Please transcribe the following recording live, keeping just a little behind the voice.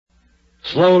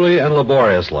Slowly and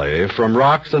laboriously, from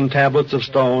rocks and tablets of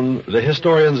stone, the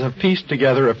historians have pieced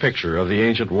together a picture of the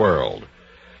ancient world.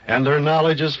 And their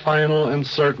knowledge is final and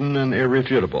certain and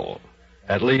irrefutable.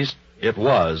 At least, it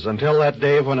was until that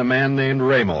day when a man named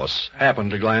Ramos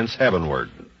happened to glance heavenward.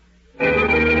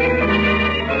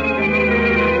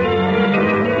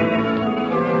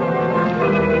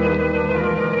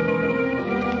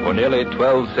 For nearly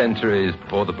 12 centuries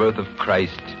before the birth of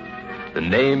Christ, the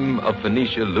name of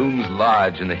Phoenicia looms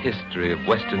large in the history of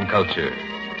Western culture.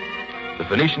 The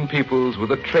Phoenician peoples were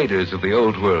the traders of the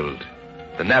Old World,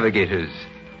 the navigators,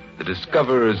 the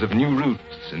discoverers of new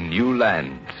routes and new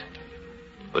lands.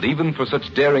 But even for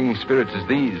such daring spirits as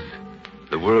these,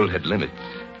 the world had limits.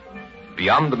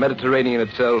 Beyond the Mediterranean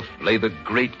itself lay the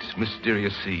great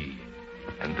mysterious sea,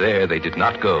 and there they did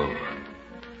not go.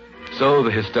 So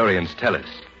the historians tell us,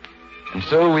 and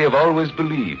so we have always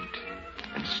believed,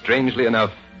 and strangely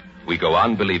enough, we go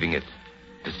on believing it,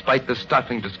 despite the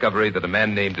startling discovery that a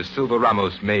man named Da Silva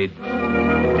Ramos made.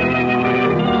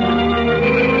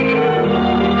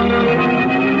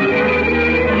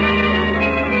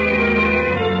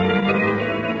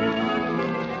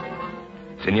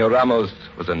 Senor Ramos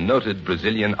was a noted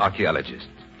Brazilian archaeologist.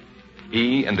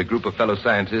 He and a group of fellow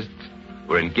scientists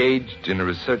were engaged in a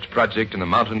research project in the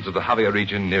mountains of the Javia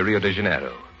region near Rio de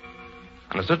Janeiro.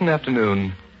 On a certain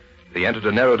afternoon, they entered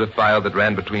a narrow defile that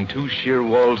ran between two sheer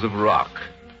walls of rock.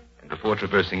 And before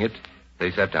traversing it,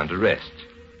 they sat down to rest.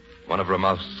 One of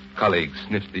Ramos' colleagues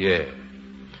sniffed the air.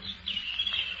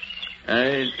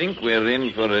 I think we're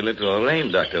in for a little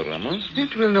rain, Dr. Ramos.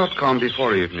 It will not come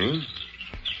before evening.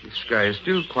 The sky is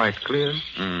still quite clear.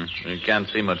 We can't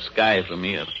see much sky from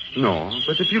here. No,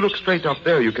 but if you look straight up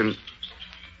there, you can...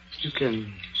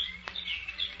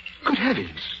 Good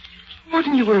heavens. What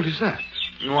in the world is that?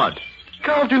 What?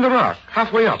 Carved in the rock,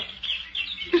 halfway up.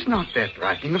 Is not that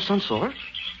writing of some sort?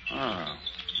 Oh,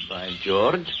 by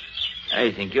George,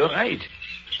 I think you're right.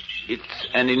 It's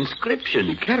an inscription.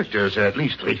 The characters are at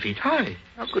least 3 feet high.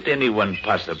 How could anyone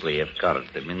possibly have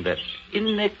carved them in that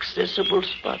inaccessible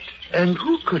spot? And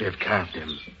who could have carved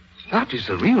them? That is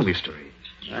the real mystery.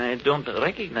 I don't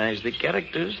recognize the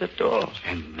characters at all.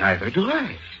 And neither do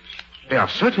I. They are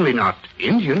certainly not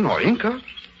Indian or Inca.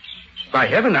 By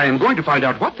heaven, I am going to find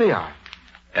out what they are.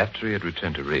 After he had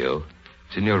returned to Rio,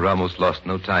 Senor Ramos lost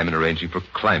no time in arranging for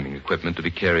climbing equipment to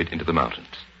be carried into the mountains.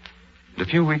 And a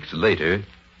few weeks later,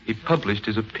 he published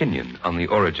his opinion on the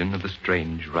origin of the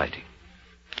strange writing.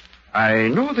 I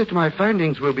know that my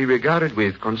findings will be regarded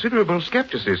with considerable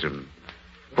skepticism.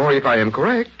 For if I am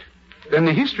correct, then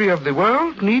the history of the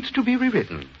world needs to be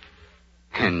rewritten.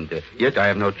 And yet I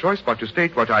have no choice but to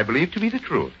state what I believe to be the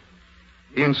truth.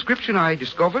 The inscription I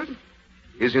discovered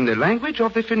is in the language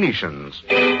of the Phoenicians.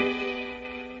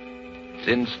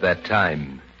 Since that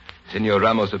time, Senor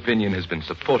Ramos' opinion has been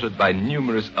supported by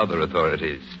numerous other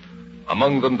authorities,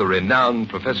 among them the renowned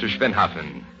Professor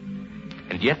Schwenhafen.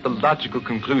 And yet the logical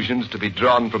conclusions to be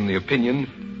drawn from the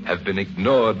opinion have been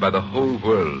ignored by the whole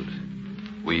world.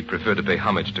 We prefer to pay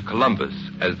homage to Columbus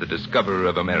as the discoverer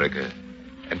of America,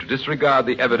 and to disregard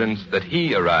the evidence that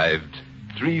he arrived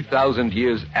 3,000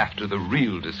 years after the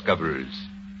real discoverers,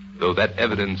 though that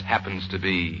evidence happens to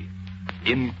be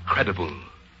incredible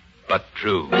but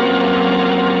true.